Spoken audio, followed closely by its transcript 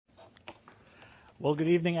Well, good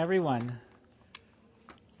evening, everyone.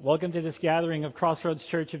 Welcome to this gathering of Crossroads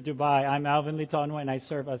Church of Dubai. I'm Alvin Litonjua, and I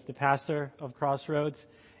serve as the pastor of Crossroads.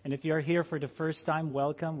 And if you're here for the first time,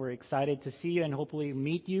 welcome. We're excited to see you and hopefully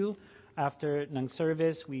meet you. After ng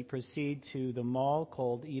service, we proceed to the mall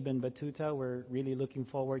called Ibn Battuta. We're really looking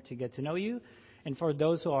forward to get to know you. And for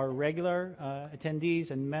those who are regular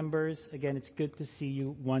attendees and members, again, it's good to see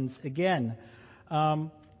you once again.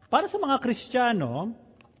 Para sa mga Kristiyano,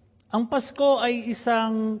 ang Pasko ay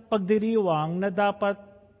isang pagdiriwang na dapat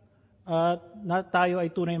na tayo ay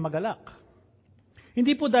tunay magalak.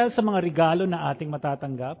 Hindi po dahil sa mga regalo na ating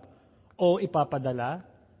matatanggap o ipapadala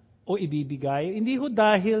o ibibigay. Hindi ho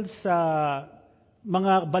dahil sa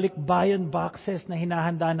mga balikbayan boxes na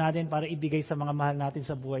hinahanda natin para ibigay sa mga mahal natin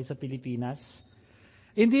sa buhay sa Pilipinas.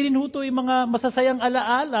 Hindi rin ho ito yung mga masasayang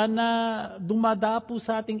alaala na dumadapo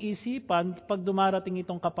sa ating isipan pag dumarating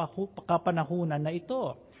itong kapanahunan na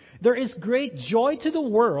ito. There is great joy to the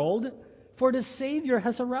world, for the Savior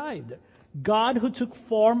has arrived. God who took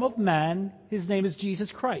form of man, His name is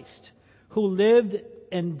Jesus Christ, who lived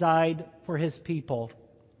and died for His people.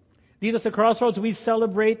 Dito sa Crossroads, we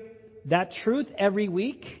celebrate that truth every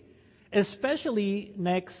week, especially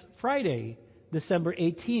next Friday, December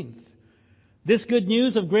 18th. This good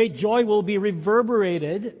news of great joy will be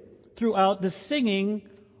reverberated throughout the singing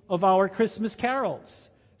of our Christmas carols.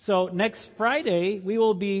 So next Friday, we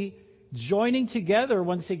will be joining together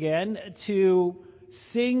once again to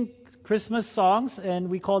sing Christmas songs, and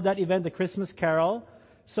we call that event the Christmas Carol.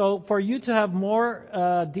 So for you to have more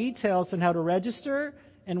details on how to register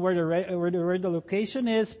and where the location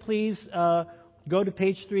is, please go to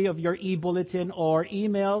page 3 of your e-bulletin or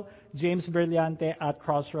email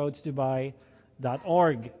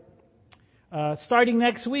jamesberliante@crossroadsdubai.org. Starting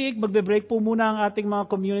next week, magbe-break po muna ang ating mga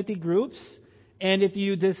community groups. And if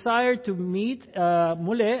you desire to meet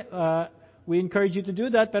muli, we encourage you to do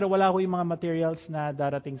that, pero wala ko yung mga materials na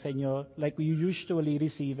darating sa inyo like we usually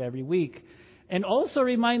receive every week. And also,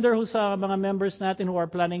 reminder ho sa mga members natin who are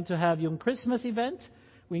planning to have yung Christmas event,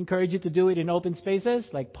 we encourage you to do it in open spaces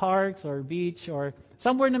like parks or beach or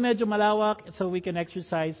somewhere na medyo malawak so we can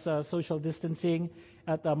exercise social distancing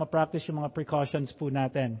at ma-practice yung mga precautions po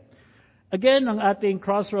natin. Again, ang ating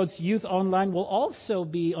Crossroads Youth Online will also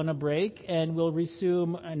be on a break and will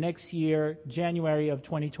resume next year, January of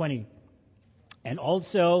 2020. And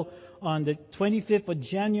also, on the 25th of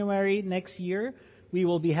January next year, we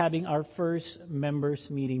will be having our first members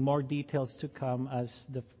meeting. More details to come as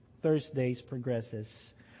the Thursdays progresses.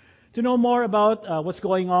 To know more about what's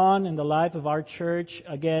going on in the life of our church,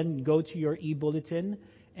 again, go to your e-bulletin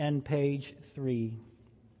and page 3.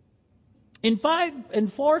 In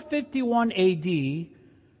 451 AD,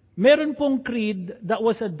 meron pong creed that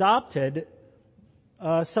was adopted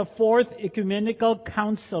sa Fourth Ecumenical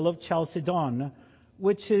Council of Chalcedon,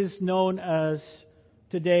 which is known as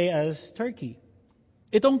today as Turkey.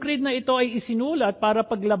 Itong creed na ito ay isinulat para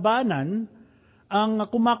paglabanan ang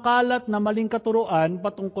kumakalat na maling katuruan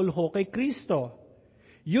patungkol ho kay Kristo.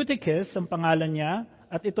 Eutychus ang pangalan niya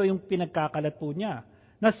at ito yung pinagkakalat po niya.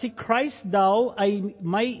 Na si Christ daw ay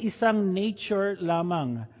may isang nature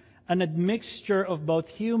lamang, an admixture of both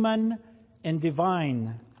human and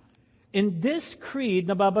divine. In this creed,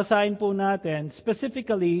 nababasahin po natin,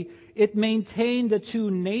 specifically, it maintained the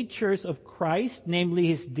two natures of Christ,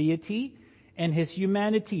 namely His deity and His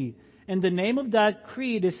humanity. And the name of that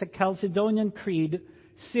creed is the Chalcedonian Creed,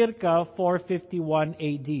 circa 451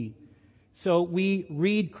 AD. So we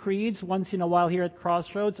read creeds once in a while here at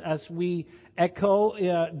Crossroads as we echo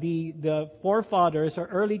the forefathers or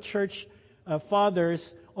early church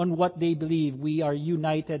fathers on what they believe. We are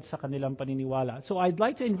united sa kanilang paniniwala. So I'd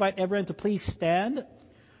like to invite everyone to please stand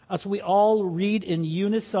as we all read in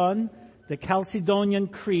unison the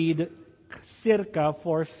Chalcedonian Creed circa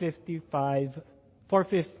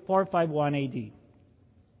 451 AD.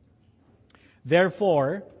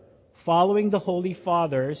 Therefore, following the Holy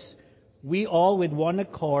Fathers, we all with one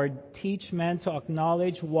accord teach men to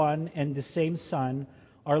acknowledge one and the same Son,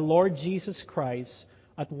 our Lord Jesus Christ,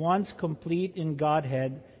 at once complete in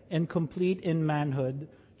Godhead and complete in manhood,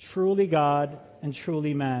 truly God and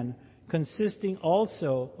truly man, consisting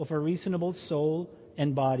also of a reasonable soul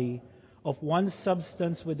and body, of one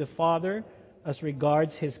substance with the Father as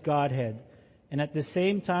regards His Godhead, and at the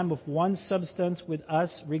same time of one substance with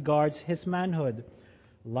us regards His manhood,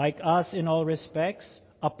 like us in all respects,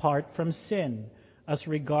 apart from sin, as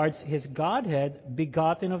regards His Godhead,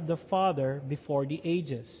 begotten of the Father before the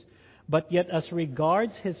ages, but yet as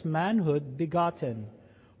regards His manhood, begotten,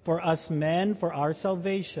 for us men for our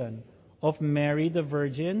salvation, of Mary the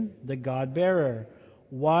Virgin, the God-bearer,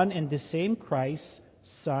 one and the same Christ,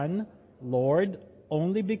 Son, Lord,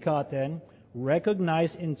 only begotten,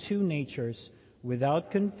 recognized in two natures, without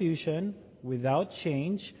confusion, without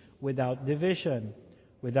change, without division,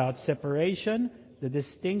 without separation, the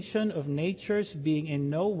distinction of natures being in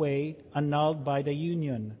no way annulled by the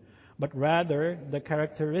union, but rather the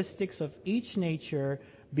characteristics of each nature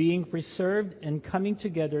being preserved and coming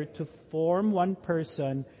together to form one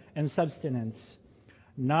person and substance,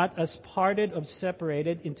 not as parted or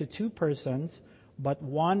separated into two persons, but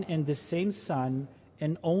one and the same Son,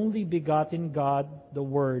 and only begotten God, the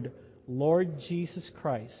Word, Lord Jesus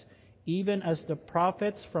Christ, even as the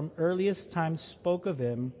prophets from earliest times spoke of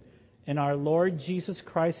him, and our Lord Jesus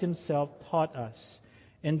Christ himself taught us,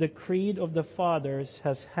 and the creed of the fathers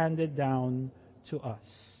has handed down to us.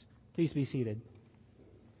 Please be seated.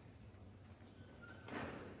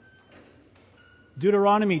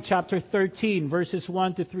 Deuteronomy chapter 13, verses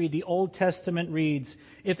 1 to 3, the Old Testament reads,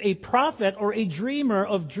 "If a prophet or a dreamer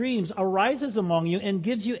of dreams arises among you and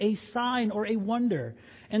gives you a sign or a wonder,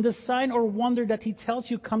 and the sign or wonder that he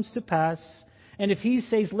tells you comes to pass, and if he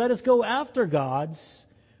says, 'Let us go after gods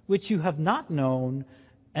which you have not known,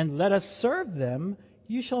 and let us serve them,'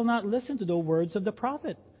 you shall not listen to the words of the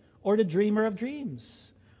prophet or the dreamer of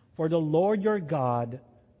dreams. For the Lord your God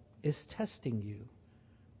is testing you."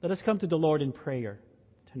 Let us come to the Lord in prayer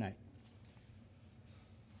tonight.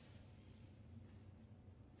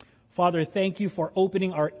 Father, thank you for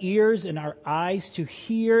opening our ears and our eyes to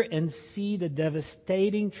hear and see the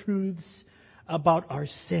devastating truths about our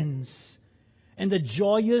sins and the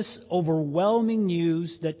joyous, overwhelming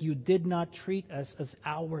news that you did not treat us as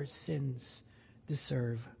our sins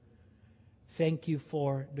deserve. Thank you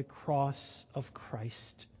for the cross of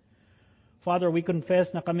Christ. Father, we confess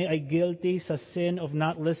na kami ay guilty sa sin of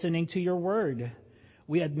not listening to your word.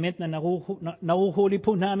 We admit na nahuhuli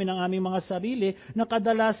po namin ang aming mga sarili na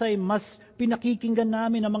kadalas ay mas pinakikinggan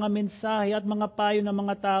namin ang mga mensahe at mga payo ng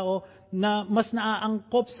mga tao na mas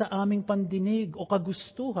naaangkop sa aming pandinig o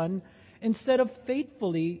kagustuhan instead of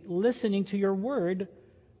faithfully listening to your word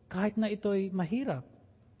kahit na ito'y mahirap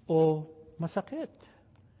o masakit.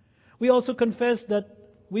 We also confess that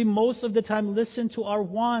we most of the time listen to our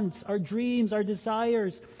wants, our dreams, our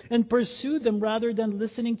desires, and pursue them rather than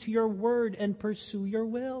listening to your word and pursue your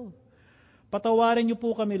will. Patawarin niyo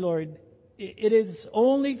po kami, Lord. It is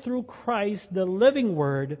only through Christ, the living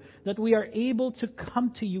word, that we are able to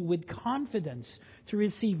come to you with confidence to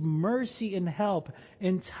receive mercy and help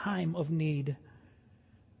in time of need.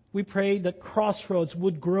 We pray that Crossroads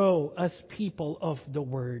would grow as people of the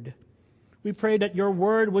word. We pray that your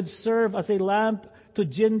word would serve as a lamp to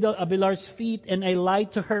Jindal Abilar's feet and a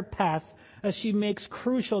light to her path as she makes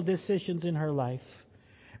crucial decisions in her life.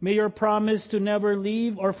 May your promise to never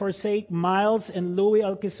leave or forsake Miles and Louie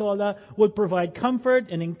Alquisola would provide comfort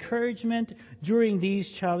and encouragement during these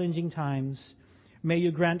challenging times. May you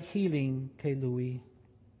grant healing kay Louie.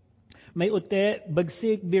 May Ute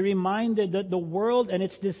Bagsik be reminded that the world and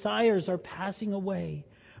its desires are passing away,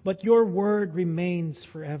 but your word remains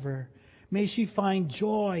forever. May she find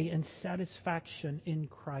joy and satisfaction in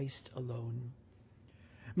Christ alone.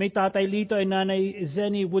 May Tatay Lito and Nanay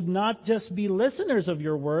Zenny would not just be listeners of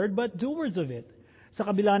your word, but doers of it. Sa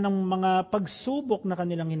kabila ng mga pagsubok na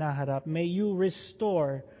kanilang hinaharap, may you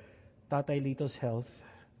restore Tatay Lito's health.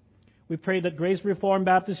 We pray that Grace Reformed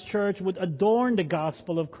Baptist Church would adorn the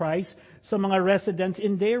gospel of Christ sa mga residents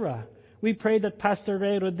in Dera. We pray that Pastor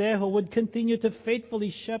Ray Rodejo would continue to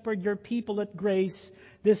faithfully shepherd your people at Grace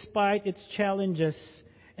despite its challenges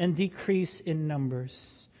and decrease in numbers.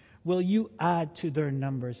 Will you add to their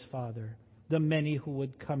numbers, Father, the many who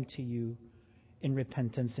would come to you in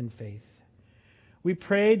repentance and faith? We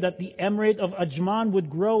pray that the Emirate of Ajman would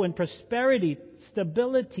grow in prosperity,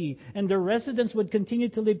 stability, and the residents would continue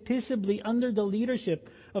to live peaceably under the leadership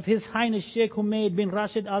of His Highness Sheikh Humaid bin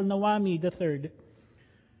Rashid Al Nawami III.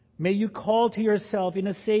 May you call to yourself in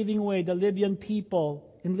a saving way the Libyan people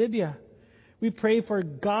in Libya. We pray for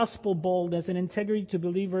gospel boldness and integrity to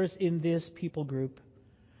believers in this people group.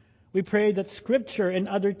 We pray that Scripture and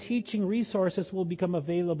other teaching resources will become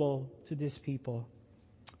available to this people.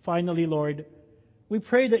 Finally, Lord, we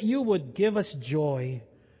pray that you would give us joy.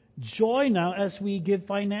 Joy now as we give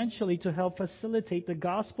financially to help facilitate the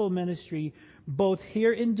gospel ministry both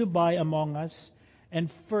here in Dubai among us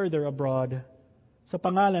and further abroad. Sa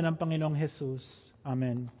pangalan ng Panginoong Jesus.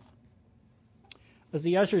 Amen. As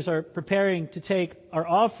the ushers are preparing to take our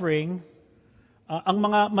offering, ang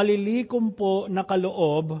mga malilikom po na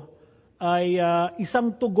kaloob ay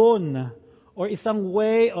isang tugon or isang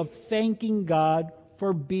way of thanking God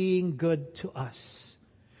for being good to us.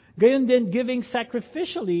 Gayon din, giving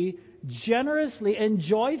sacrificially, generously, and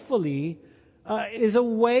joyfully is a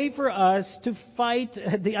way for us to fight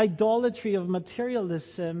the idolatry of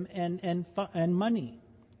materialism and money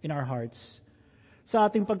in our hearts. Sa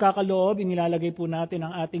ating pagkakaloob, inilalagay po natin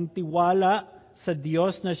ang ating tiwala sa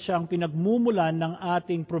Diyos na siyang pinagmumulan ng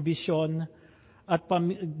ating probisyon at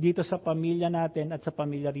dito sa pamilya natin at sa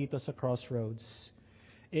pamilya dito sa Crossroads.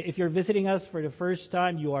 If you're visiting us for the first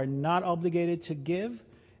time, you are not obligated to give.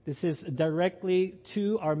 This is directly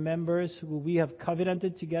to our members who we have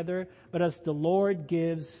covenanted together. But as the Lord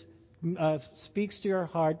speaks to your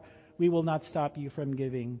heart, we will not stop you from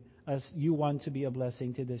giving as you want to be a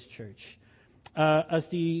blessing to this church. As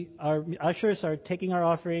our ushers are taking our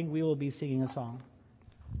offering, we will be singing a song.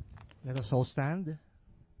 Let us all stand.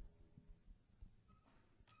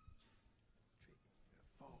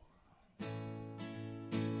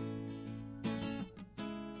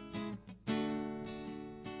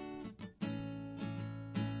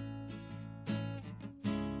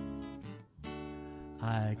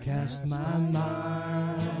 I cast my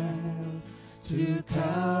mind to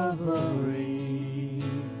Calvary,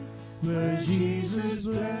 where Jesus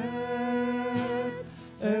bled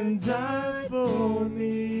and died for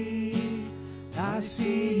me. I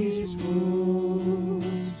see His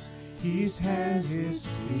wounds, His hands, His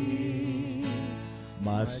feet,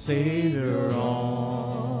 my Savior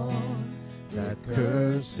on that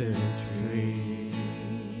cursed tree.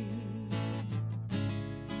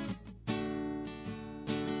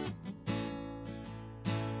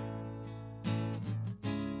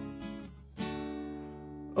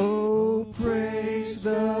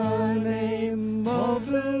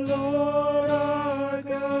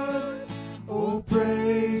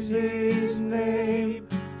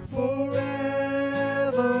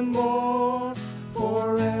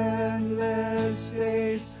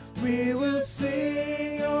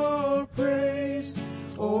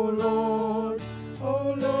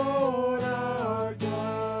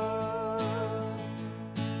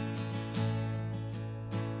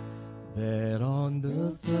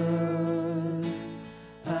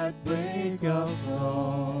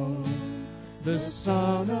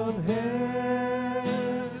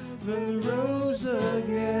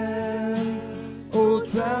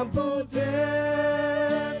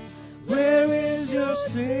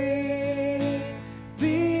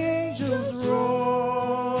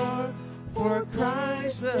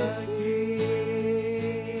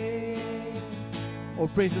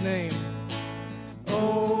 Praise the name.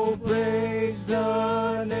 Oh, praise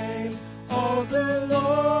the name of the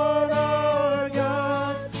Lord our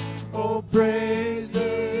God. Oh, praise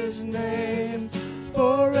His name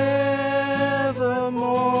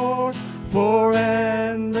forevermore. For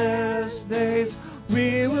endless days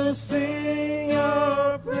we will sing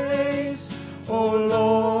your praise. Oh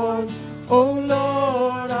Lord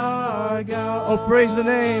our God. Oh, praise the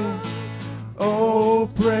name. Oh,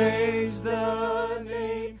 praise the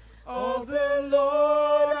name of the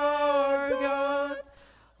Lord our God.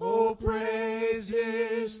 Oh, praise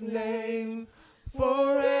His name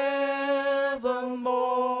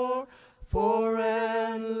forevermore. For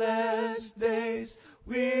endless days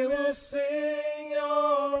we will sing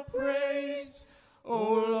your praise.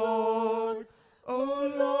 Oh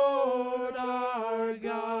Lord our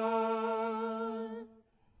God.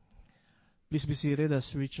 Please be seated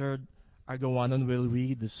as Richard Argawanon will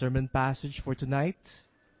read the sermon passage for tonight.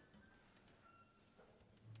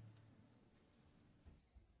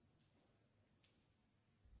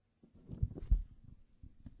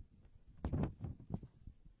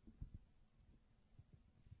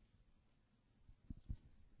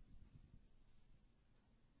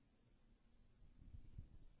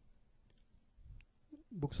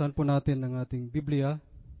 Buksan po natin ang ating Biblia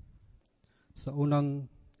sa unang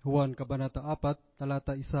Juan Kabanata 4,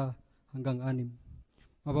 talata 1 hanggang 6.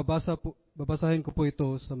 Babasahin ko po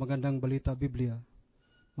ito sa Magandang Balita Biblia.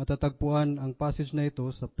 Matatagpuan ang passage na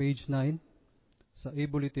ito sa page 9 sa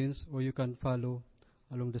e-bulletins, or you can follow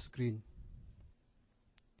along the screen.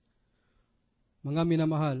 Mga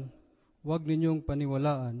minamahal, huwag ninyong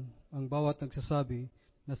paniwalaan ang bawat nagsasabi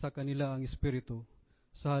na sa kanila ang Espiritu.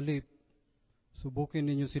 Sa halip, subukin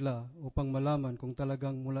ninyo sila upang malaman kung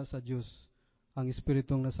talagang mula sa Diyos ang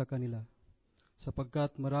Espiritong nasa kanila,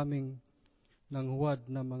 sapagkat maraming nanghuwad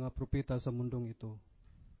na mga propeta sa mundong ito.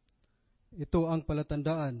 Ito ang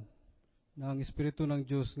palatandaan na ang Espiritu ng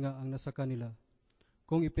Diyos nga ang nasa kanila,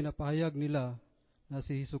 kung ipinapahayag nila na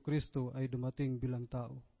si Hesukristo ay dumating bilang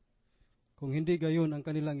tao. Kung hindi gayon ang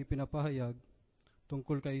kanilang ipinapahayag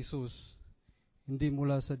tungkol kay Jesus, hindi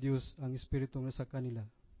mula sa Diyos ang Espiritong nasa kanila.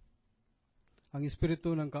 Ang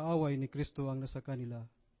Espiritu ng kaaway ni Kristo ang nasa kanila.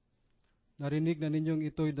 Narinig na ninyong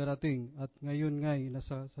ito'y darating at ngayon nga'y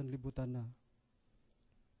nasa sanlibutan na.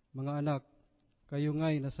 Mga anak, kayo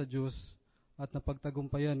nga'y nasa Diyos at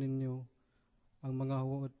napagtagumpayan ninyo ang mga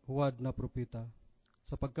huwad na propeta,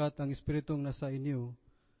 sapagkat ang espiritong nasa inyo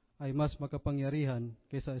ay mas makapangyarihan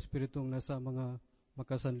kaysa espiritong nasa mga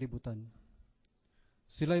makasanlibutan.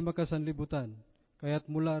 Sila'y makasanlibutan,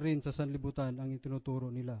 kaya't mula rin sa sanlibutan ang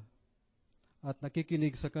itinuturo nila, at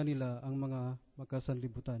nakikinig sa kanila ang mga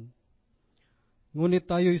makasanlibutan. Ngunit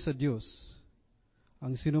tayo'y sa Diyos.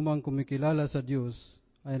 Ang sinumang kumikilala sa Diyos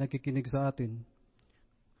ay nakikinig sa atin.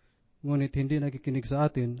 Ngunit hindi nakikinig sa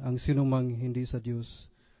atin ang sinumang hindi sa Diyos.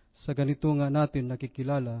 Sa ganito nga natin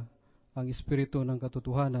nakikilala ang espiritu ng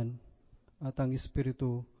katotohanan at ang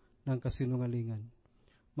espiritu ng kasinungalingan.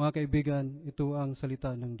 Mga kaibigan, ito ang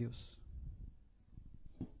salita ng Diyos.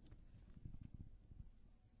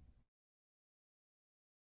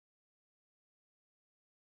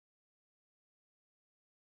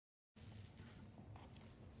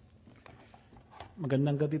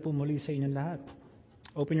 Magandang gabi po muli sa inyong lahat.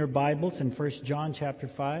 Open your Bibles in 1 John chapter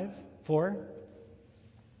 4.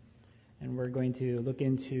 And we're going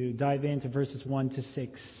to dive into verses 1 to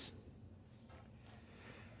 6.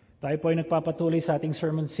 Tayo po ay nagpapatuloy sa ating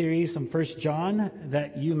sermon series on 1 John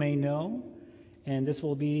that you may know. And this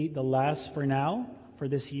will be the last for now, for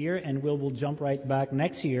this year. And we'll jump right back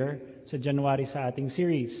next year sa January sa ating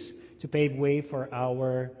series to pave way for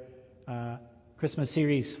our Christmas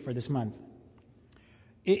series for this month.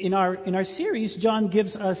 In our series, John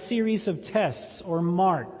gives a series of tests or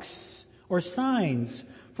marks or signs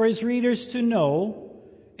for his readers to know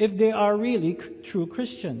if they are really true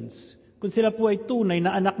Christians. Kung sila po ay tunay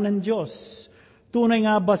na anak ng Diyos. Tunay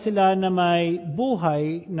nga ba sila na may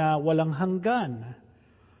buhay na walang hanggan?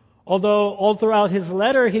 Although all throughout his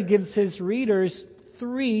letter, he gives his readers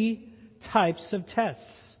 3 types of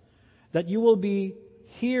tests that you will be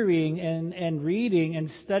hearing and reading and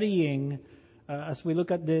studying as we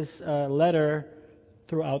look at this letter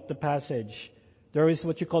throughout the passage. There is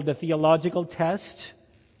what you call the theological test,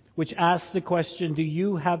 which asks the question, do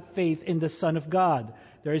you have faith in the Son of God?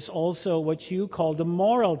 There is also what you call the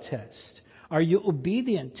moral test. Are you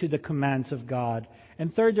obedient to the commands of God?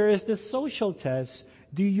 And third, there is the social test.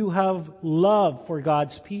 Do you have love for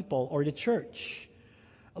God's people or the church?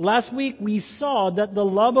 Last week we saw that the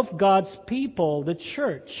love of God's people, the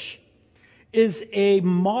church, is a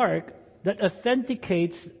mark that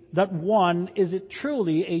authenticates that one is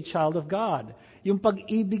truly a child of God. Yung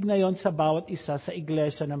pag-ibig na yon sa bawat isa sa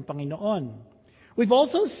iglesia ng Panginoon. We've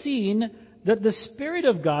also seen that the Spirit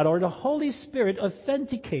of God or the Holy Spirit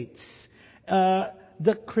authenticates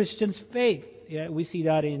the Christian's faith. Yeah, we see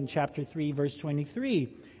that in chapter 3, verse 23.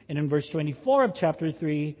 And in verse 24 of chapter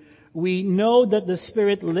 3, we know that the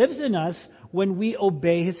Spirit lives in us when we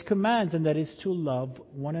obey His commands, and that is to love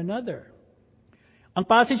one another. Ang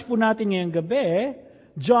passage po natin ngayong gabi,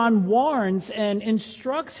 John warns and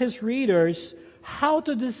instructs his readers how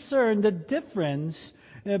to discern the difference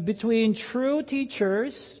between true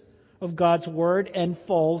teachers of God's Word and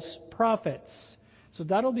false prophets. So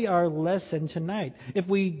that'll be our lesson tonight. If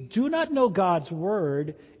we do not know God's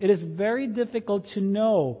Word, it is very difficult to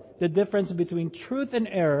know the difference between truth and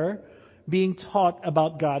error being taught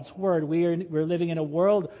about God's Word. We're living in a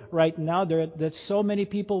world right now that so many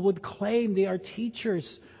people would claim they are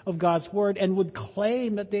teachers of God's Word and would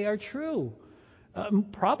claim that they are true.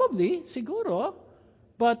 Probably, siguro.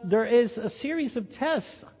 But there is a series of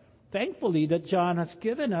tests, thankfully, that John has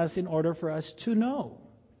given us in order for us to know.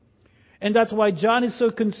 And that's why John is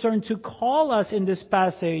so concerned to call us in this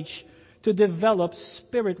passage to develop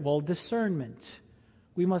spiritual discernment.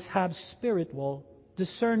 We must have spiritual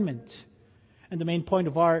discernment. And the main point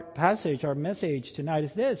of our passage, our message tonight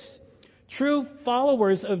is this. True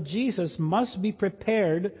followers of Jesus must be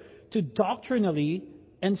prepared to doctrinally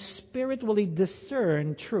and spiritually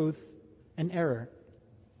discern truth and error.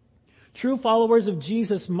 True followers of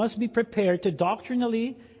Jesus must be prepared to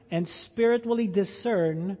doctrinally and spiritually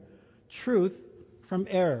discern truth from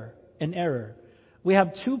error and error. We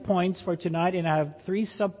have 2 points for tonight, and I have 3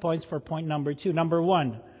 subpoints for point number 2. Number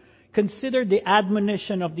 1, consider the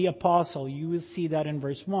admonition of the apostle. You will see that in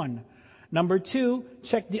verse 1. Number 2,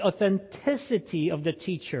 check the authenticity of the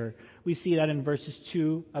teacher. We see that in verses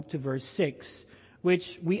 2 up to verse 6, which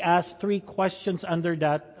we ask 3 questions under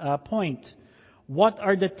that point. What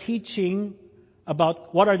are they teaching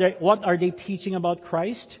about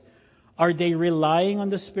Christ? Are they relying on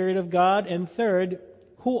the Spirit of God? And third,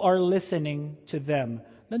 who are listening to them?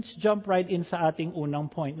 Let's jump right in sa ating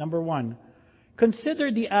unang point. Number 1,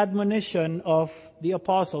 consider the admonition of the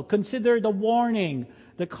apostle. Consider the warning,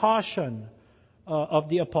 the caution of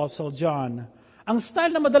the apostle John. Ang style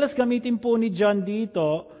na madalas gamitin po ni John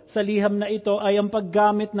dito sa liham na ito ay ang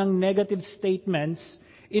paggamit ng negative statements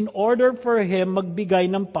in order for him magbigay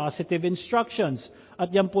ng positive instructions. At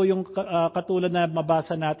yan po yung katulad na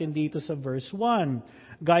mabasa natin dito sa verse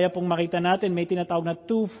 1. Gaya pong makita natin, may tinatawag na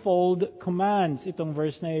twofold commands itong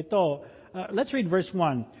verse na ito. Let's read verse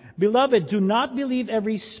 1. Beloved, do not believe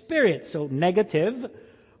every spirit, so negative,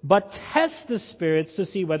 but test the spirits to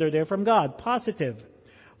see whether they're from God, positive.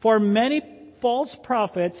 For many false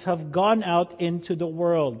prophets have gone out into the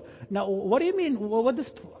world. Now, what do you mean? What does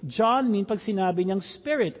John mean pag sinabi niyang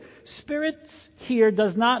spirit? Spirits here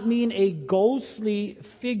does not mean a ghostly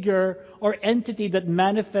figure or entity that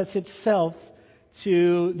manifests itself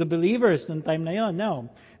to the believers ng time na yon. No.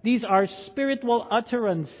 These are spiritual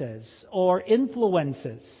utterances or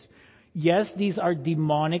influences. Yes, these are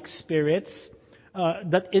demonic spirits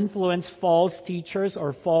that influence false teachers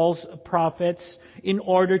or false prophets in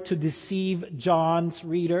order to deceive John's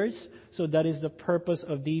readers. So that is the purpose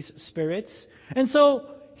of these spirits. And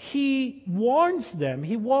so he warns them.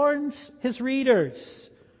 He warns his readers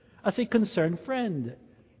as a concerned friend.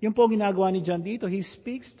 Yung po ginagawa ni John dito, he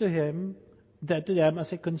speaks to them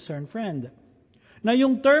as a concerned friend. Now,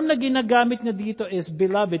 yung term na ginagamit niya dito is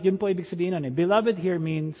beloved. Yun po ibig sabihin nun. Beloved here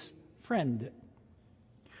means friend.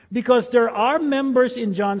 Because there are members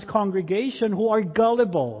in John's congregation who are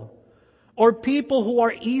gullible, or people who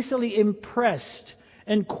are easily impressed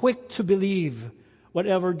and quick to believe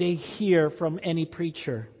whatever they hear from any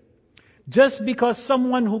preacher. Just because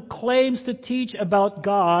someone who claims to teach about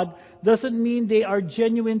God doesn't mean they are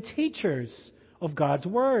genuine teachers of God's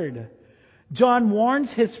Word. John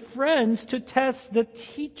warns his friends to test the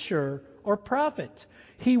teacher or prophet.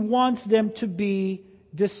 He wants them to be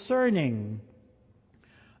discerning.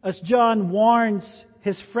 As John warns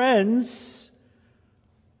his friends,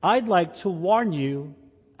 I'd like to warn you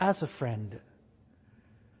as a friend.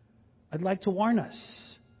 I'd like to warn us.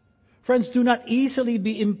 Friends, do not easily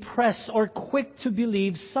be impressed or quick to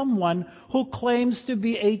believe someone who claims to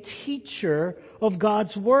be a teacher of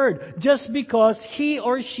God's Word just because he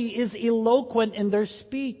or she is eloquent in their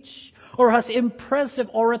speech or has impressive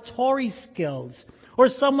oratory skills or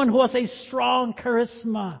someone who has a strong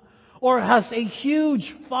charisma or has a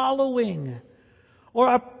huge following,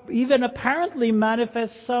 or even apparently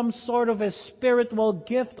manifests some sort of a spiritual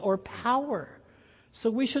gift or power. So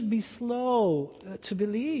we should be slow to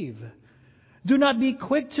believe. Do not be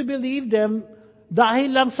quick to believe them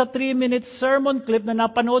dahil lang sa 3-minute sermon clip na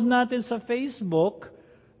napanood natin sa Facebook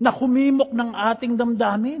na humimok ng ating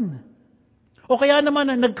damdamin. O kaya naman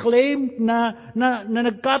na nag-claim na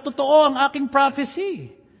nagkatotoo ang aking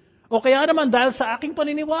prophecy. O kaya naman dahil sa aking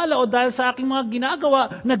paniniwala o dahil sa aking mga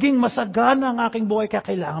ginagawa, naging masagana ang aking buhay, kaya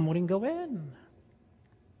kailangan mo rin gawin.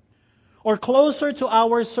 Or closer to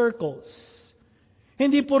our circles.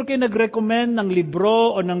 Hindi porke nag-recommend ng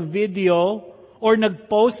libro o ng video or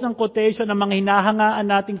nag-post ng quotation ng mga hinahangaan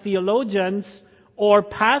nating theologians or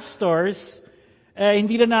pastors,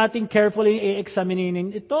 hindi na natin carefully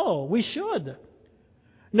i-examinin ito. We should.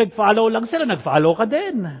 Nag-follow lang sila, nag-follow ka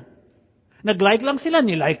din. Nag-like lang sila,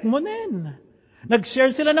 nilike mo rin. Nag-share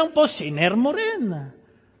sila ng post, sinare mo rin.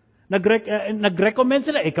 Nag-recommend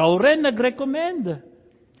sila, ikaw rin nag-recommend.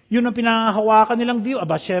 Yun ang pinangahawakan nilang view.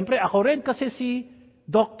 Aba, syempre, ako rin kasi si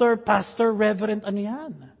Dr. Pastor Reverend ano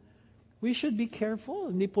yan. We should be careful.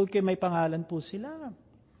 Hindi po kayo may pangalan po sila.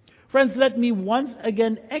 Friends, let me once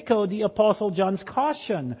again echo the Apostle John's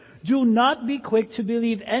caution. Do not be quick to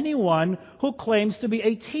believe anyone who claims to be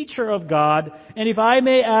a teacher of God. And if I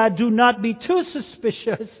may add, do not be too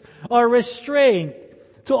suspicious or restrained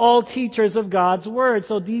to all teachers of God's Word.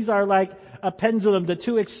 So these are like a pendulum, the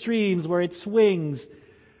two extremes where it swings.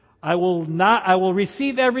 I will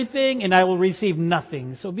receive everything and I will receive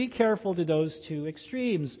nothing. So be careful to those two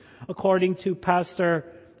extremes. According to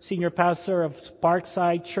Senior Pastor of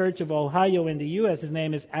Parkside Church of Ohio in the U.S., his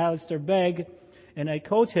name is Alistair Begg, and I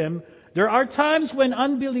quote him, "There are times when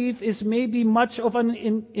unbelief is maybe much of an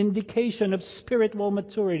indication of spiritual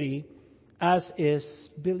maturity, as is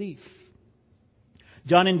belief."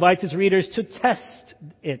 John invites his readers to test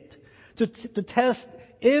it, to test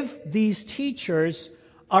if these teachers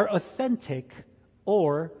are authentic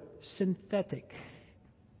or synthetic.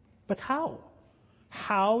 But how?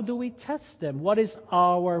 How do we test them? What is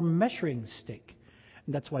our measuring stick?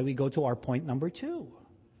 And that's why we go to our point number 2.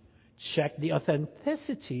 Check the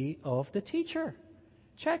authenticity of the teacher.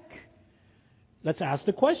 Check. Let's ask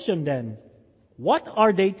the question then. What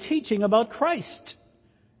are they teaching about Christ?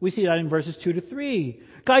 We see that in verses 2 to 3.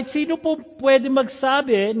 Kahit sino po pwede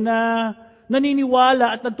magsabi na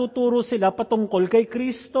naniniwala at nagtuturo sila patungkol kay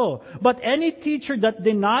Kristo. But any teacher that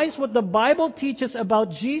denies what the Bible teaches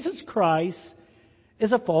about Jesus Christ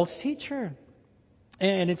is a false teacher.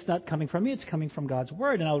 And it's not coming from me, it's coming from God's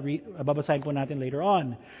Word. And babasahin po natin later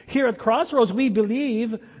on. Here at Crossroads, we believe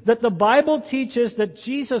that the Bible teaches that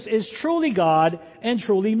Jesus is truly God and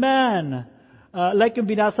truly man. Like yung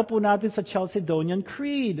binasa po natin sa Chalcedonian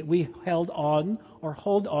Creed, we hold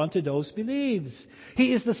on to those beliefs.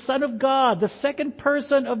 He is the Son of God, the second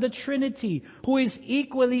person of the Trinity, who is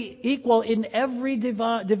equal in every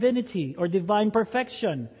divinity or divine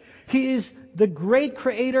perfection. He is the great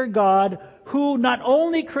Creator God who not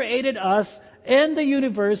only created us and the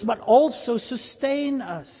universe, but also sustain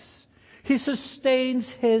us. He sustains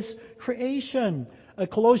His creation.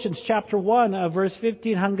 Colossians chapter 1, verse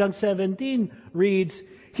 15 hanggang 17 reads,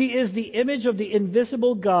 He is the image of the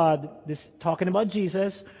invisible God, this talking about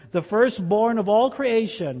Jesus, the firstborn of all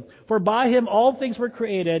creation. For by Him all things were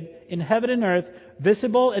created, in heaven and earth,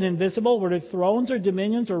 visible and invisible, whether thrones or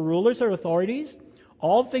dominions or rulers or authorities.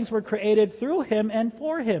 All things were created through Him and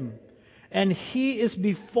for Him. And He is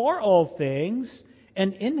before all things,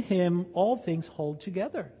 and in Him all things hold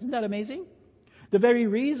together. Isn't that amazing? The very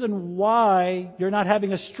reason why you're not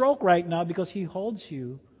having a stroke right now, because He holds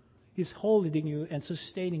you. He's holding you and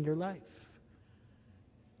sustaining your life.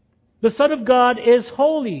 The Son of God is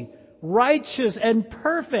holy, righteous, and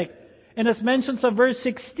perfect. And as mentioned in verse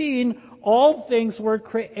 16, all things were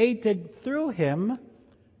created through Him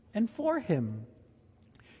and for Him.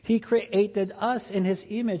 He created us in His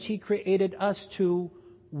image. He created us to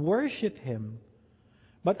worship Him.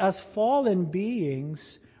 But as fallen beings,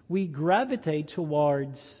 we gravitate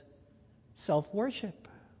towards self-worship,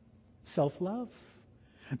 self-love.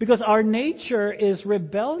 Because our nature is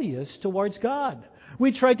rebellious towards God.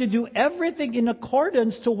 We try to do everything in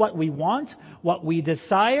accordance to what we want, what we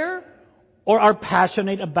desire, or are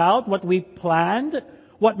passionate about, what we planned,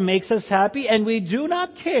 what makes us happy, and we do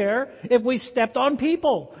not care if we stepped on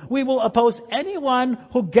people. We will oppose anyone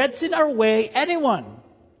who gets in our way, anyone,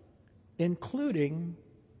 including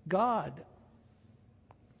God.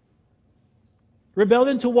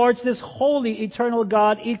 Rebellion towards this holy, eternal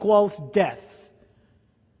God equals death.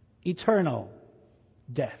 Eternal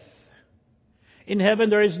death. In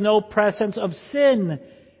heaven, there is no presence of sin.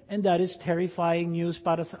 And that is terrifying news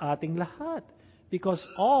para sa ating lahat. Because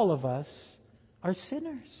all of us are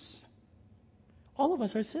sinners. All of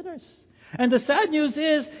us are sinners. And the sad news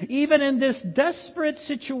is, even in this desperate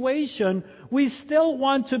situation, we still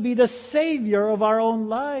want to be the Savior of our own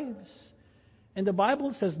lives. And the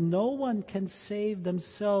Bible says no one can save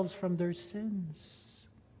themselves from their sins.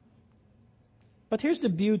 But here's the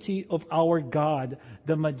beauty of our God,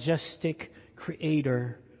 the majestic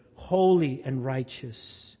Creator, holy and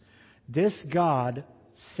righteous. This God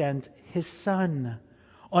sent His Son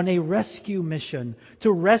on a rescue mission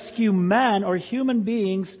to rescue man or human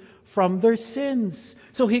beings from their sins.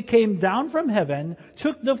 So He came down from heaven,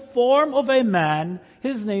 took the form of a man.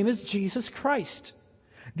 His name is Jesus Christ.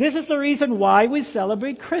 This is the reason why we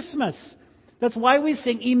celebrate Christmas. That's why we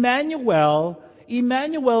sing Emmanuel.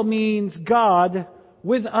 Emmanuel means God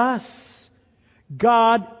with us.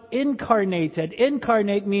 God incarnated.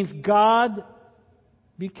 Incarnate means God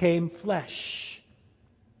became flesh.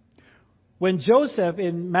 When Joseph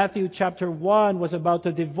in Matthew chapter 1 was about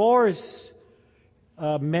to divorce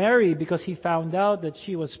Mary because he found out that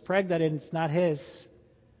she was pregnant and it's not his,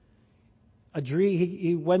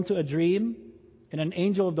 he went to a dream, and an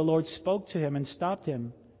angel of the Lord spoke to him and stopped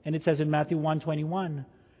him. And it says in Matthew 1:21,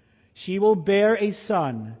 She will bear a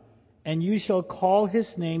son, and you shall call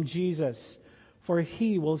his name Jesus, for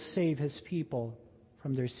He will save His people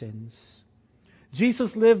from their sins.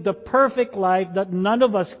 Jesus lived the perfect life that none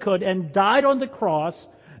of us could and died on the cross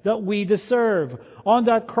that we deserve. On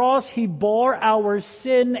that cross, He bore our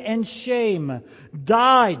sin and shame,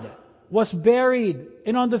 died, was buried,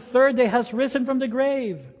 and on the third day has risen from the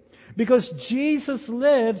grave. Because Jesus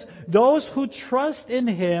lives, those who trust in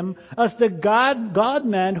Him as the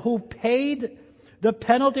God-man who paid the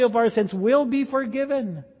penalty of our sins will be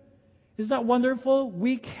forgiven. Isn't that wonderful?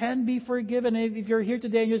 We can be forgiven. If you're here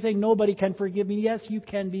today and you're saying, nobody can forgive me, yes, you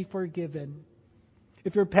can be forgiven.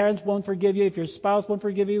 If your parents won't forgive you, if your spouse won't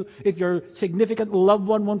forgive you, if your significant loved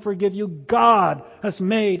one won't forgive you, God has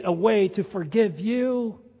made a way to forgive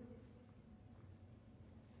you.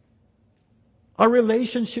 Our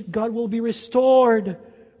relationship, God will be restored.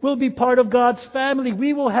 We'll be part of God's family.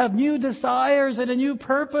 We will have new desires and a new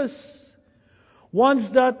purpose.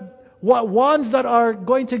 Ones that are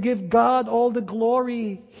going to give God all the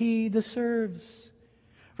glory He deserves.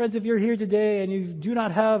 Friends, if you're here today and you do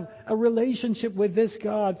not have a relationship with this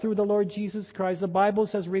God through the Lord Jesus Christ, the Bible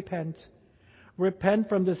says repent. Repent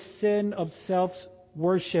from the sin of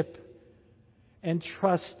self-worship and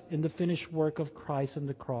trust in the finished work of Christ on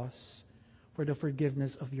the cross for the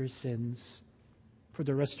forgiveness of your sins, for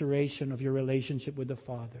the restoration of your relationship with the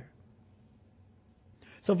Father.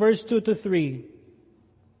 So verse 2 to 3.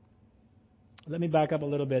 Let me back up a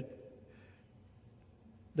little bit.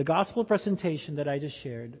 The gospel presentation that I just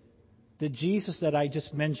shared, the Jesus that I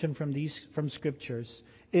just mentioned from Scriptures,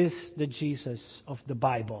 is the Jesus of the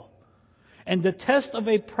Bible. And the test of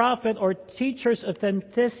a prophet or teacher's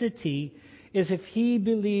authenticity is if he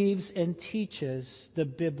believes and teaches the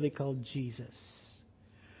biblical Jesus.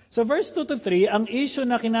 So verse 2 to 3, ang issue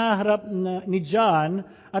na kinaharap ni John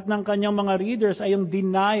at ng kanyang mga readers ay yung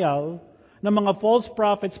denial ng mga false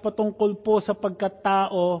prophets patungkol po sa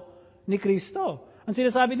pagkatao ni Kristo. Ang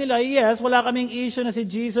sinasabi nila, yes, wala kaming issue na si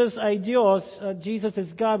Jesus ay Diyos. Jesus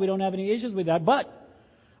is God. We don't have any issues with that. But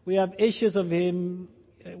we have issues of Him.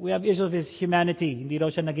 We have issues of His humanity. Hindi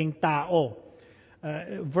daw siya naging tao.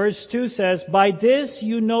 Verse 2 says, by this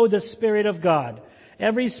you know the Spirit of God.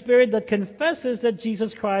 Every spirit that confesses that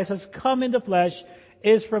Jesus Christ has come in the flesh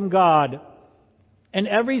is from God. And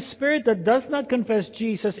every spirit that does not confess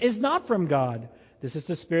Jesus is not from God. This is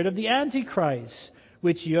the spirit of the Antichrist,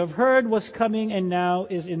 which you have heard was coming and now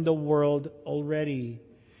is in the world already.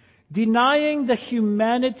 Denying the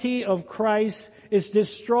humanity of Christ is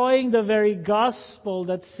destroying the very gospel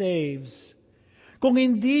that saves. Kung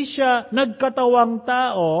hindi siya nagkatawang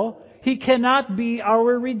tao, He cannot be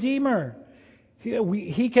our Redeemer.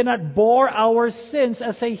 He cannot bore our sins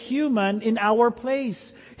as a human in our place.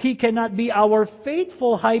 He cannot be our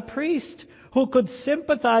faithful high priest who could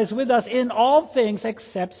sympathize with us in all things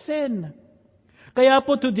except sin. Kaya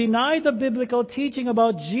po, to deny the biblical teaching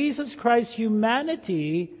about Jesus Christ's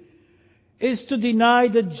humanity is to deny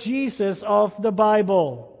the Jesus of the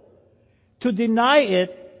Bible. To deny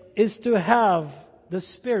it is to have the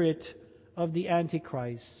spirit of the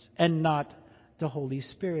Antichrist and not the Holy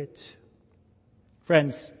Spirit.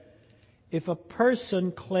 Friends, if a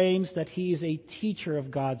person claims that he is a teacher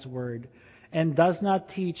of God's Word and does not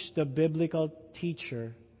teach the biblical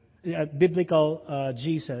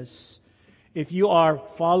Jesus, if you are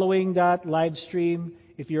following that live stream,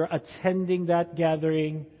 if you're attending that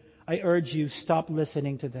gathering, I urge you, stop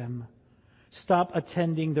listening to them. Stop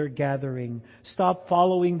attending their gathering. Stop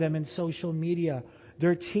following them in social media.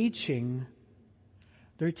 Their teaching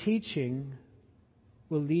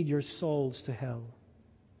will lead your souls to hell.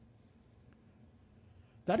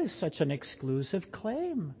 That is such an exclusive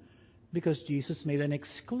claim, because Jesus made an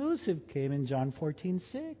exclusive claim in John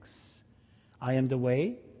 14:6. I am the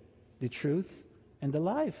way, the truth, and the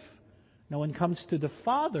life. No one comes to the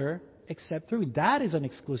Father except through me. That is an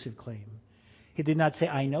exclusive claim. He did not say,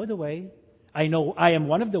 I know the way, I am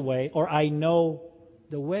one of the way, or I know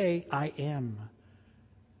the way, I am.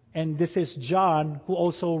 And this is John, who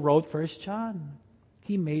also wrote 1 John.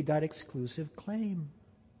 He made that exclusive claim.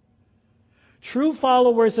 True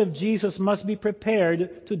followers of Jesus must be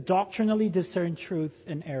prepared to doctrinally discern truth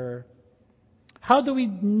and error. How do we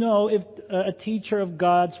know if a teacher of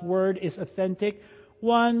God's Word is authentic?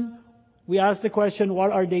 One, we ask the question,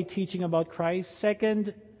 what are they teaching about Christ?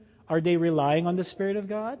 Second, are they relying on the Spirit of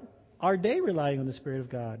God? Are they relying on the Spirit of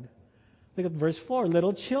God? Look at verse 4.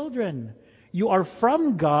 Little children, you are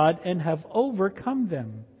from God and have overcome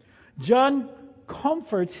them. John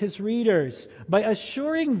comforts his readers by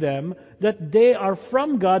assuring them that they are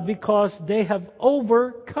from God because they have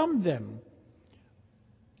overcome them.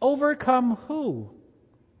 Overcome who?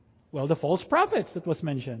 Well, the false prophets that was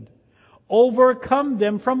mentioned. Overcome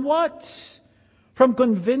them from what? From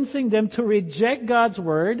convincing them to reject God's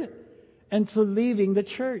Word and to leaving the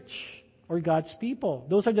church or God's people.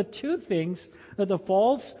 Those are the two things that the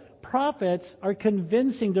false prophets are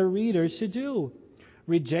convincing the readers to do.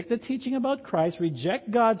 Reject the teaching about Christ, reject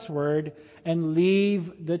God's Word, and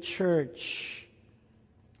leave the church.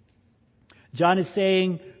 John is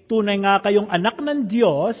saying, tunay nga kayong anak ng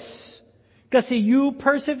Diyos kasi you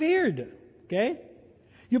persevered. Okay?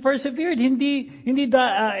 You persevered.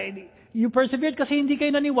 You persevered kasi hindi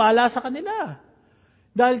kayo naniwala sa kanila.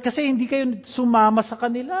 Dahil kasi hindi kayo sumama sa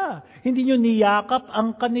kanila. Hindi nyo niyakap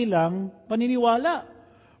ang kanilang paniniwala.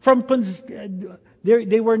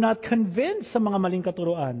 They were not convinced sa mga maling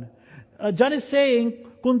katuruan. John is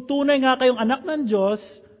saying, kung tunay nga kayong anak ng Diyos,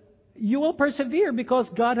 you will persevere because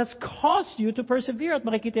God has caused you to persevere. At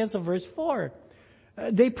makikita yan sa verse 4.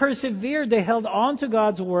 They persevered, they held on to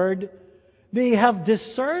God's Word. They have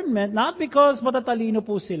discernment, not because matatalino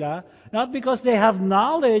po sila, not because they have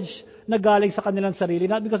knowledge na galing sa kanilang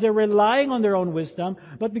sarili, not because they're relying on their own wisdom,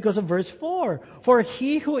 but because of verse 4. For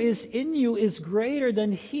he who is in you is greater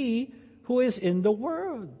than he who is in the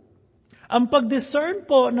world. Ang pag-discern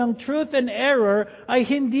po ng truth and error ay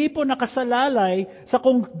hindi po nakasalalay sa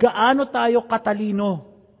kung gaano tayo katalino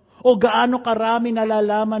o gaano karami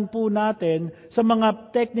nalalaman po natin sa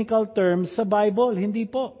mga technical terms sa Bible. Hindi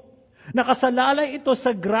po. Nakasalalay ito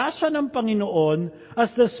sa grasya ng Panginoon as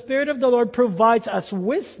the Spirit of the Lord provides us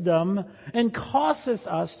wisdom and causes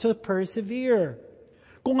us to persevere.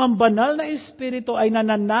 Kung ang banal na Espiritu ay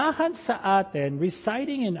nananahan sa atin,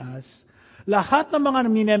 residing in us, lahat ng mga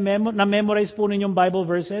na-memorize po ninyong Bible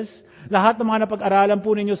verses, lahat ng mga napag-aralan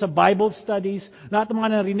po ninyo sa Bible studies, lahat ng mga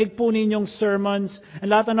narinig po ninyong sermons, and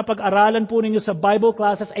lahat ng napag-aralan po ninyo sa Bible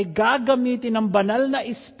classes ay gagamitin ng banal na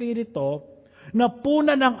Espiritu na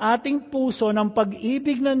puna ng ating puso ng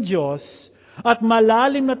pag-ibig ng Diyos at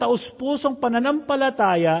malalim na taus-pusong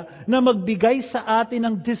pananampalataya na magbigay sa atin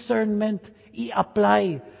ng discernment,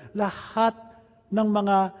 i-apply lahat ng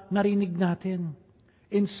mga narinig natin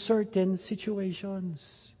in certain situations.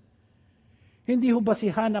 Hindi ho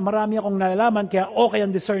basihan na marami akong nalalaman kaya okay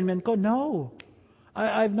ang discernment ko. No.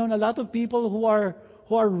 I've known a lot of people who are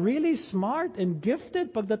really smart and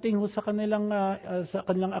gifted pagdating ho sa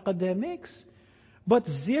kanilang academics. But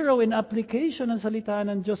zero in application ng salita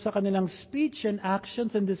ng Diyos sa kanilang speech and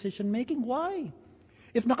actions and decision making. Why?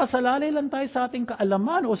 If nakasalalay lang tayo sa ating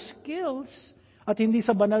kaalaman o skills at hindi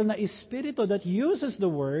sa banal na Espiritu that uses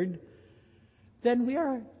the Word, then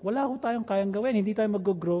wala ho tayong kayang gawin. Hindi tayo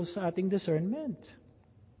mag-grow sa ating discernment.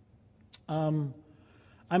 I'm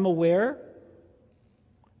aware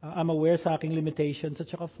sa aking limitations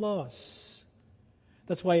at saka flaws.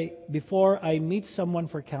 That's why before I meet someone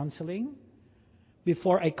for counseling,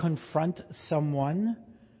 before I confront someone,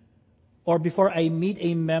 or before I meet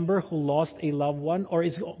a member who lost a loved one or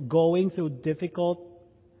is going through difficult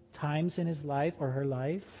times in his life or her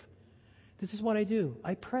life, this is what I do.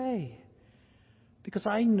 I pray. Because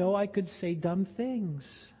I know I could say dumb things.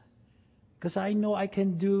 Because I know I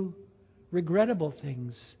can do regrettable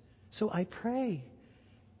things. So I pray.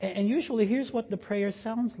 And usually here's what the prayer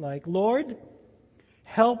sounds like. Lord,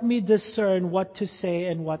 help me discern what to say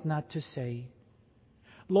and what not to say.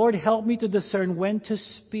 Lord, help me to discern when to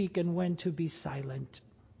speak and when to be silent.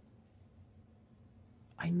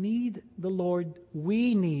 I need the Lord,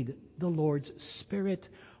 we need the Lord's Spirit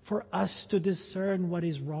for us to discern what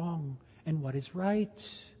is wrong and what is right.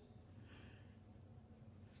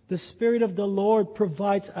 The Spirit of the Lord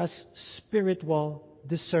provides us spiritual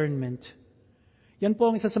discernment. Yan po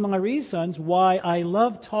ang isa sa mga reasons why I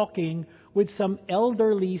love talking with some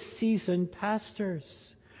elderly seasoned pastors.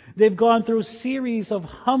 They've gone through a series of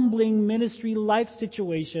humbling ministry life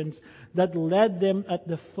situations that led them at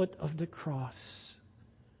the foot of the cross.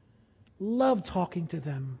 Love talking to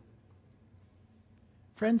them.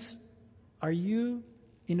 Friends, are you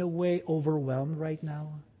in a way overwhelmed right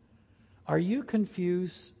now? Are you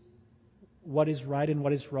confused what is right and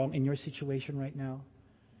what is wrong in your situation right now?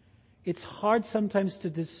 It's hard sometimes to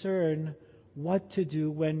discern what to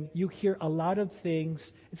do when you hear a lot of things.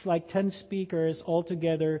 It's like 10 speakers all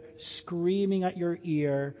together screaming at your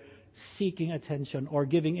ear, seeking attention or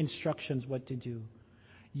giving instructions what to do.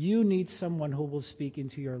 You need someone who will speak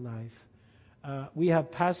into your life. We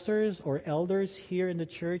have pastors or elders here in the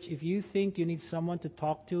church. If you think you need someone to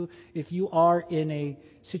talk to, if you are in a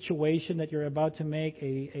situation that you're about to make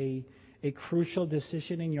a crucial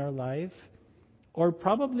decision in your life, or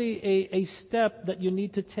probably a step that you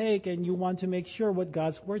need to take and you want to make sure what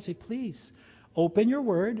God's Word says, please open your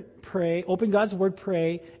Word, pray, open God's Word,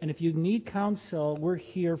 pray, and if you need counsel, we're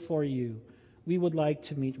here for you. We would like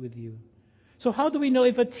to meet with you. So how do we know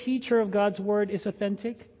if a teacher of God's Word is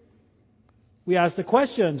authentic? We ask the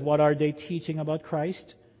questions. What are they teaching about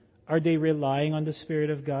Christ? Are they relying on the Spirit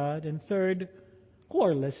of God? And third, who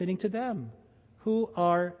are listening to them? Who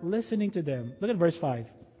are listening to them? Look at verse 5.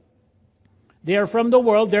 They are from the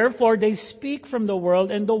world, therefore they speak from the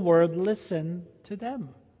world, and the world listen to them.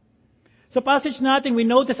 Sa passage natin, we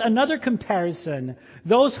notice another comparison.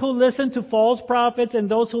 Those who listen to false prophets and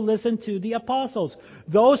those who listen to the apostles.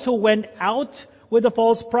 Those who went out with the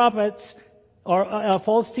false prophets or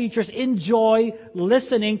false teachers enjoy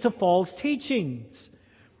listening to false teachings,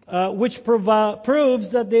 which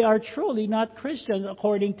proves that they are truly not Christians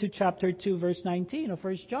according to chapter 2, verse 19 of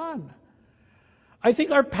 1 John. I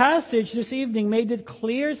think our passage this evening made it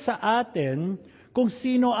clear sa atin kung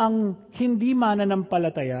sino ang hindi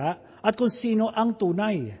mananampalataya at kung sino ang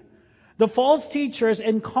tunay. The false teachers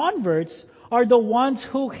and converts are the ones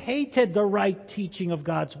who hated the right teaching of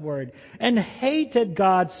God's Word and hated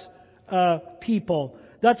God's people.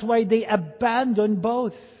 That's why they abandoned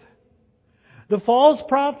both. The false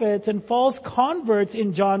prophets and false converts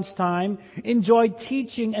in John's time enjoyed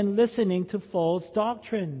teaching and listening to false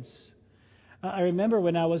doctrines. I remember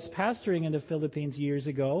when I was pastoring in the Philippines years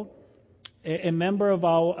ago,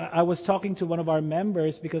 I was talking to one of our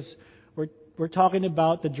members because we're talking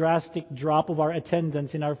about the drastic drop of our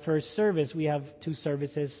attendance in our first service. We have 2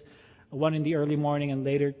 services, one in the early morning and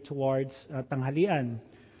later towards tanghalian.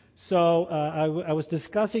 So I was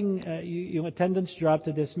discussing yung attendance drop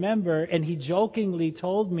to this member, and he jokingly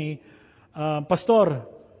told me, Pastor,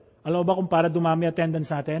 alam mo ba kung para dumami attendance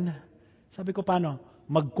natin? Sabi ko, paano?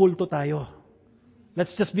 Magkulto tayo.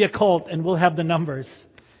 Let's just be a cult and we'll have the numbers.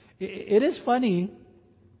 It is funny,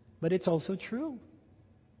 but it's also true.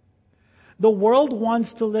 The world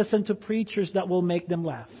wants to listen to preachers that will make them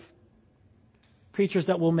laugh. Preachers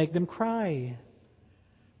that will make them cry.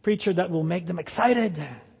 Preachers that will make them excited.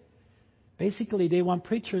 Basically, they want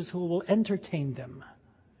preachers who will entertain them.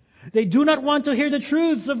 They do not want to hear the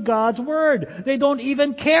truths of God's Word. They don't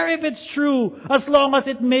even care if it's true, as long as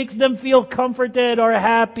it makes them feel comforted or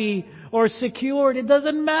happy or secured. It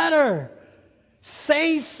doesn't matter.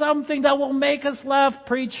 Say something that will make us laugh,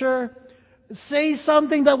 preacher. Say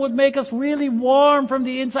something that would make us really warm from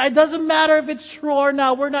the inside. It doesn't matter if it's true or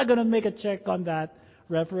not. We're not going to make a check on that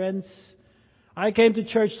reference. I came to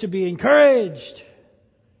church to be encouraged.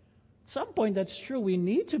 At some point, that's true. We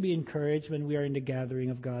need to be encouraged when we are in the gathering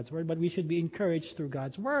of God's Word, but we should be encouraged through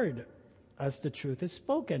God's Word as the truth is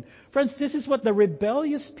spoken. Friends, this is what the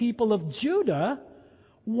rebellious people of Judah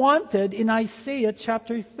wanted in Isaiah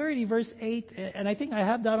chapter 30, verse 8, and I think I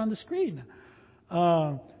have that on the screen.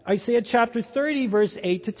 Isaiah chapter 30, verse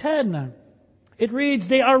 8 to 10. It reads,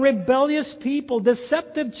 "They are rebellious people,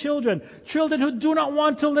 deceptive children, children who do not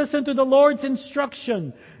want to listen to the Lord's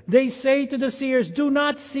instruction. They say to the seers, 'Do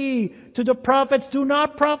not see,' to the prophets, 'Do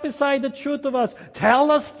not prophesy the truth of us. Tell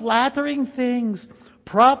us flattering things.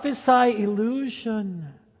 Prophesy illusion.'"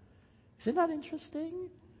 Isn't that interesting?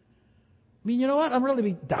 I mean, you know what? I'm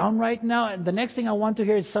really down right now, and the next thing I want to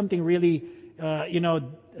hear is something really,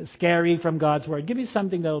 scary from God's Word. Give me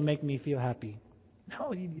something that will make me feel happy.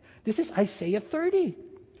 No, this is Isaiah 30.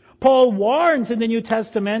 Paul warns in the New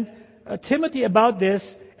Testament Timothy about this,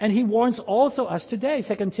 and he warns also us today.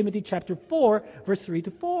 2 Timothy chapter 4, verse 3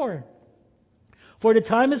 to 4. "For the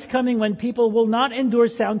time is coming when people will not endure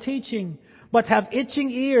sound teaching, but have itching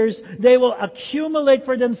ears. They will accumulate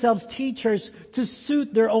for themselves teachers to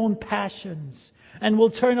suit their own passions, and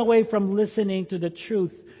will turn away from listening to the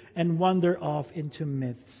truth and wander off into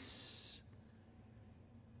myths."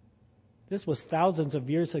 This was thousands of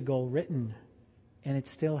years ago written, and it's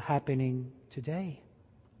still happening today.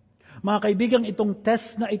 Mga kaibigan, itong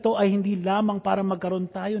test na ito ay hindi lamang para magkaroon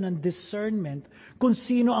tayo ng discernment kung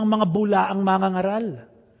sino ang mga bulaang mangangaral.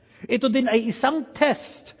 Ito din ay isang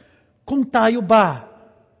test kung tayo ba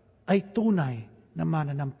ay tunay na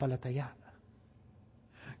mananampalataya.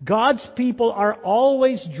 God's people are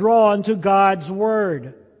always drawn to God's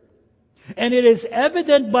Word. And it is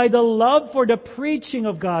evident by the love for the preaching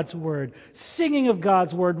of God's Word, singing of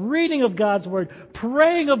God's Word, reading of God's Word,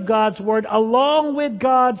 praying of God's Word along with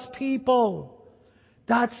God's people.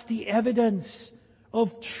 That's the evidence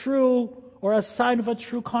of true, or a sign of a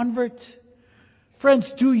true convert. Friends,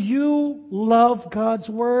 do you love God's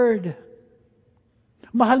Word?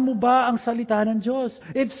 Mahal mo ba ang salita ng Diyos?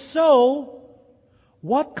 If so,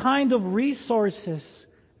 what kind of resources,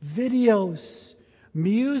 videos,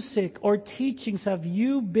 music, or teachings have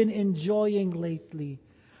you been enjoying lately?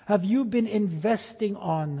 Have you been investing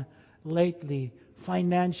on lately,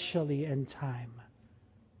 financially and time?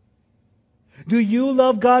 Do you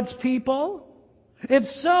love God's people? If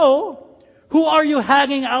so, who are you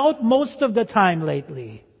hanging out most of the time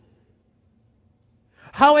lately?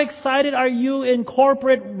 How excited are you in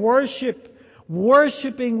corporate worship,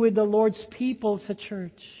 worshiping with the Lord's people at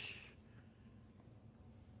church?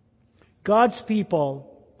 God's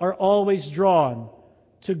people are always drawn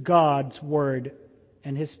to God's Word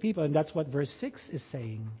and His people. And that's what verse 6 is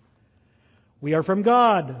saying. We are from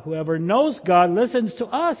God. Whoever knows God listens to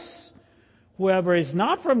us. Whoever is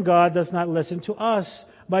not from God does not listen to us.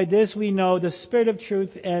 By this we know the spirit of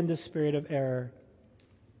truth and the spirit of error.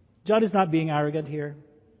 John is not being arrogant here.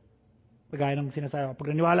 Pagaya ng sinasabi, pag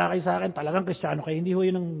naniwala kayo sa akin, talagang Kristiyano kayo. Hindi ho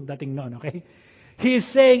yun ang dating noon, okay? He is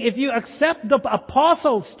saying, if you accept the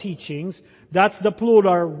apostles' teachings, that's the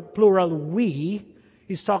plural we.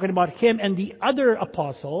 He's talking about him and the other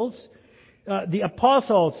apostles. the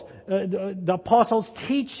apostles'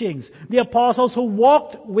 teachings, the apostles who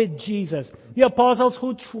walked with Jesus, the apostles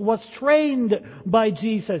who was trained by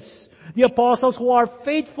Jesus, the apostles who are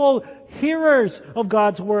faithful hearers of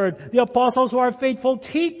God's Word, the apostles who are faithful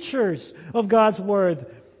teachers of God's Word,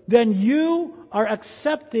 then you are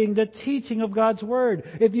accepting the teaching of God's Word.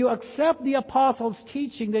 If you accept the apostles'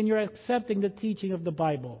 teaching, then you're accepting the teaching of the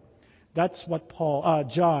Bible. That's what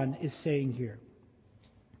John is saying here.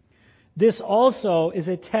 This also is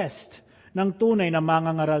a test ng tunay na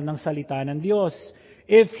mangangaral ng salita ng Diyos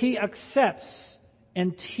if he accepts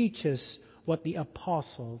and teaches what the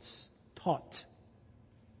apostles taught,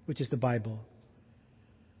 which is the Bible.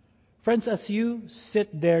 Friends, as you sit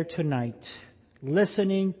there tonight,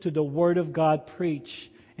 listening to the Word of God preach,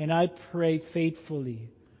 and I pray faithfully,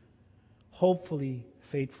 hopefully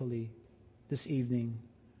faithfully this evening,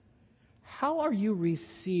 how are you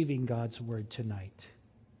receiving God's Word tonight?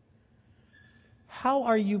 How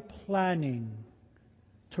are you planning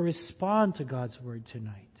to respond to God's Word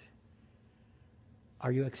tonight?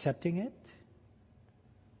 Are you accepting it?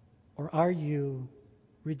 Or are you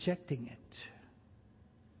rejecting it?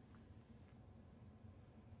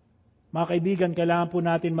 Mga kaibigan, kailangan po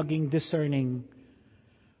natin maging discerning.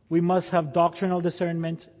 We must have doctrinal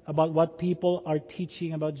discernment about what people are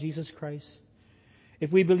teaching about Jesus Christ.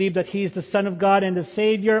 If we believe that He is the Son of God and the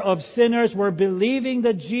Savior of sinners, we're believing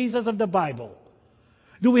the Jesus of the Bible.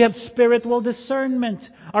 Do we have spiritual discernment?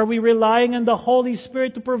 Are we relying on the Holy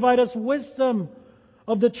Spirit to provide us wisdom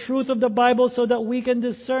of the truth of the Bible so that we can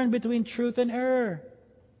discern between truth and error?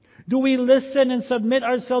 Do we listen and submit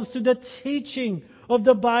ourselves to the teaching of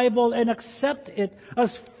the Bible and accept it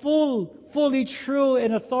as fully true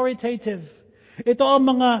and authoritative? Ito ang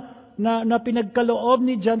mga na pinagkaloob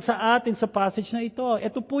ni John sa atin sa passage na ito.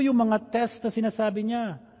 Ito po yung mga test na sinasabi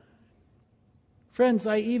niya. Friends,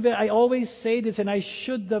 I always say this, and I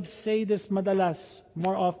should have said this madalas,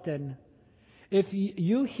 more often. If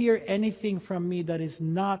you hear anything from me that is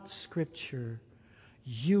not Scripture,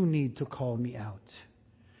 you need to call me out.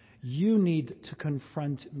 You need to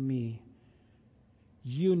confront me.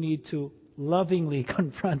 You need to lovingly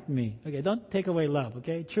confront me. Okay, don't take away love,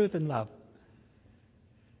 okay? Truth and love.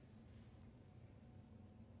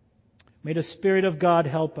 May the Spirit of God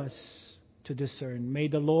help us to discern. May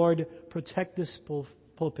the Lord protect this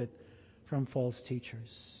pulpit from false teachers.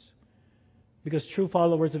 Because true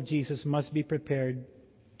followers of Jesus must be prepared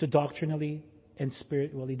to doctrinally and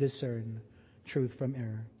spiritually discern truth from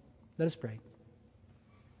error. Let us pray.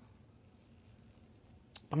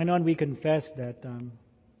 Panginoon, we confess that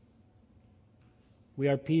we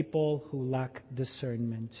are people who lack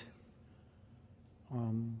discernment.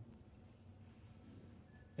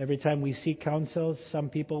 Every time we seek counsel, some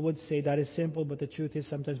people would say that is simple, but the truth is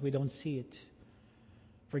sometimes we don't see it.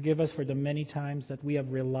 Forgive us for the many times that we have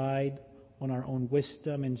relied on our own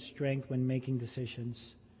wisdom and strength when making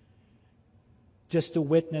decisions, just to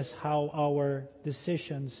witness how our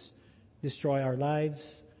decisions destroy our lives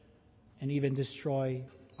and even destroy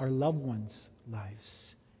our loved ones' lives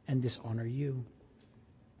and dishonor you.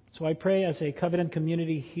 So I pray as a covenant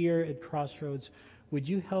community here at Crossroads, would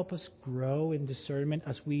you help us grow in discernment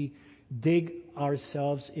as we dig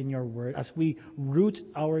ourselves in your word, as we root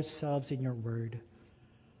ourselves in your word?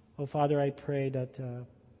 Oh, Father, I pray that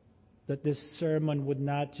this sermon would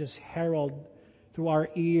not just herald through our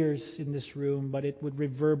ears in this room, but it would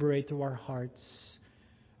reverberate through our hearts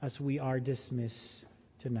as we are dismissed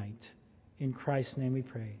tonight. In Christ's name we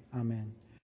pray. Amen.